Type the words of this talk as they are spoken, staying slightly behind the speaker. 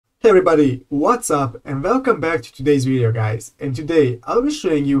Hey everybody, what's up and welcome back to today's video guys. And today I'll be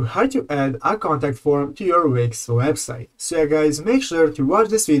showing you how to add a contact form to your Wix website. So yeah guys, make sure to watch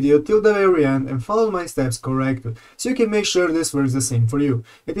this video till the very end and follow my steps correctly so you can make sure this works the same for you.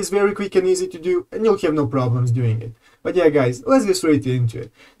 It is very quick and easy to do and you'll have no problems doing it. But yeah guys, let's get straight into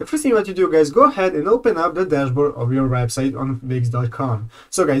it. The first thing you want to do guys, go ahead and open up the dashboard of your website on Wix.com.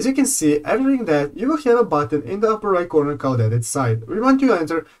 So guys, you can see everything that you will have a button in the upper right corner called Edit Site. We want to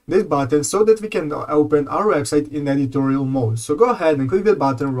enter this button so that we can open our website in editorial mode. So go ahead and click the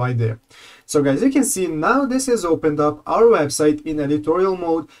button right there. So guys, you can see now this has opened up our website in editorial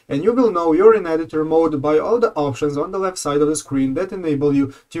mode, and you will know you're in editor mode by all the options on the left side of the screen that enable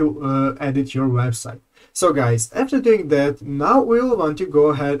you to edit your website. So guys, after doing that, now we will want to go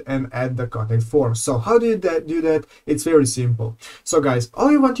ahead and add the contact form. So how do you do that? It's very simple. So guys,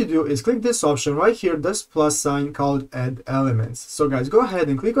 all you want to do is click this option right here, this plus sign called Add Elements. So guys, go ahead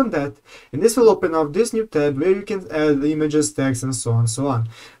and click on that, and this will open up this new tab where you can add images, text, and so on and so on.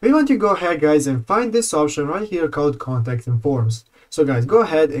 We want to go ahead guys and find this option right here called Contact and Forms. So guys, go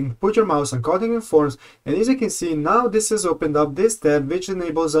ahead and put your mouse on Contact and Forms, and as you can see now this has opened up this tab which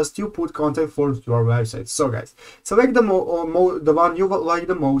enables us to put contact forms to our website. So guys, select the one you like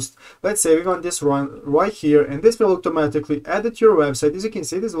the most. Let's say we want this one right here, and this will automatically add it to your website. As you can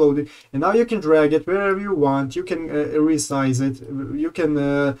see, it is loaded, and now you can drag it wherever you want. You can resize it, you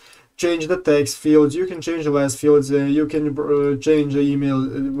can change the text fields, you can change the last fields, you can change the email,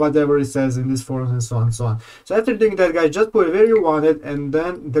 whatever it says in this form, and so on and so on. So after doing that guys, just put it where you want it, and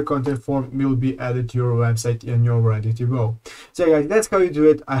then the content form will be added to your website and you're ready to go. So yeah, guys, that's how you do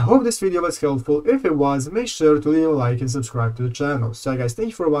it. I hope this video was helpful. If it was, make sure to leave a like and subscribe to the channel. So yeah, guys, thank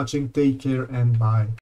you for watching, take care and bye.